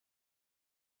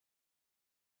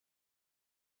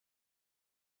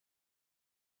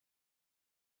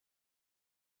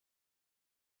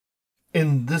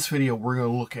In this video, we're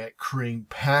going to look at creating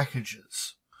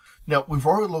packages. Now, we've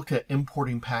already looked at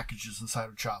importing packages inside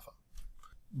of Java.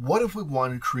 What if we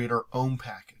wanted to create our own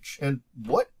package? And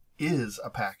what is a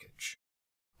package?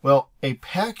 Well, a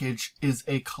package is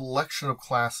a collection of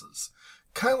classes,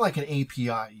 kind of like an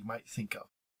API you might think of.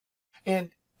 And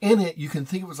in it, you can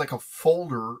think of it as like a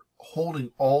folder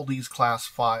holding all these class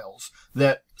files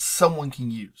that someone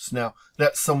can use. Now,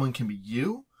 that someone can be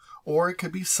you, or it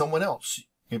could be someone else.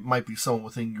 It might be someone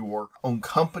within your own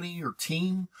company or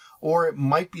team, or it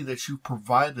might be that you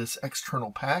provide this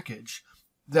external package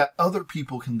that other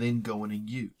people can then go in and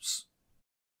use.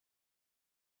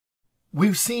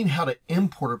 We've seen how to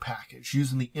import a package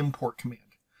using the import command,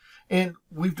 and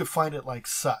we've defined it like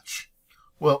such.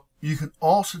 Well, you can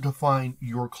also define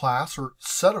your class or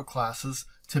set of classes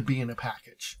to be in a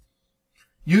package.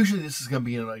 Usually this is going to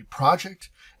be in a project,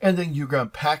 and then you're going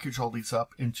to package all these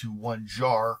up into one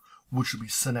jar, which will be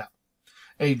sent out.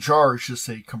 A jar is just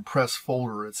a compressed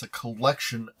folder. It's a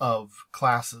collection of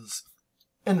classes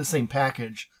in the same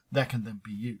package that can then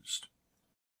be used.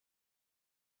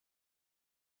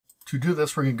 To do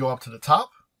this, we're going to go up to the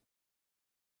top,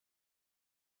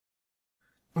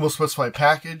 and we'll specify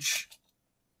package,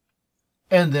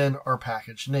 and then our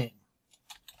package name.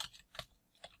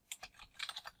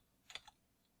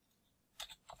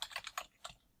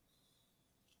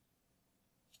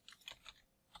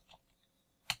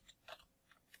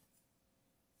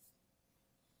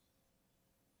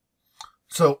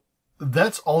 So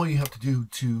that's all you have to do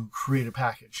to create a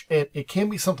package. And it can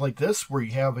be something like this, where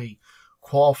you have a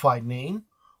qualified name,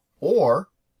 or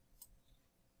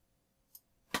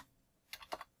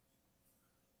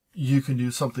you can do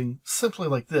something simply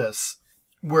like this,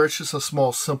 where it's just a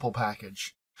small, simple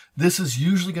package. This is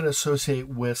usually going to associate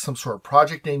with some sort of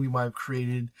project name you might have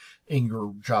created in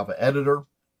your Java editor,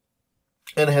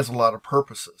 and it has a lot of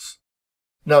purposes.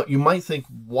 Now, you might think,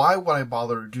 why would I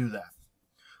bother to do that?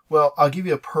 Well, I'll give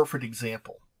you a perfect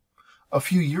example. A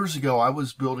few years ago, I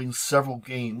was building several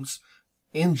games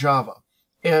in Java,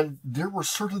 and there were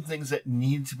certain things that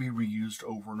needed to be reused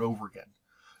over and over again.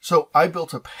 So I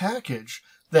built a package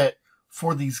that,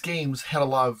 for these games, had a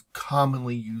lot of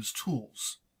commonly used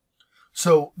tools.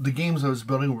 So the games I was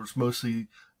building were mostly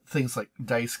things like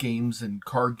dice games and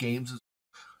card games.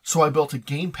 So I built a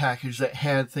game package that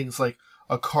had things like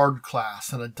a card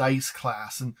class and a dice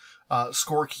class and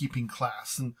scorekeeping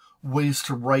class and ways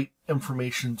to write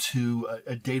information to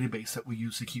a database that we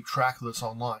use to keep track of this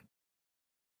online.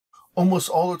 Almost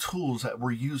all the tools that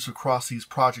were used across these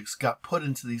projects got put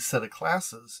into these set of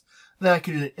classes that I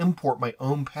could import my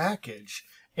own package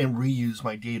and reuse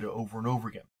my data over and over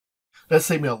again. That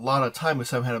saved me a lot of time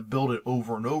instead of having to build it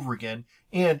over and over again,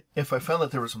 and if I found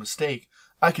that there was a mistake,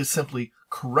 I could simply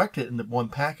correct it in the one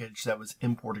package that was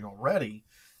importing already,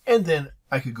 and then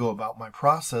I could go about my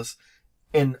process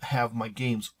and have my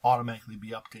games automatically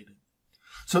be updated.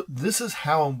 So this is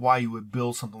how and why you would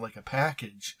build something like a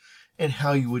package and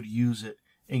how you would use it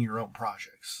in your own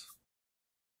projects.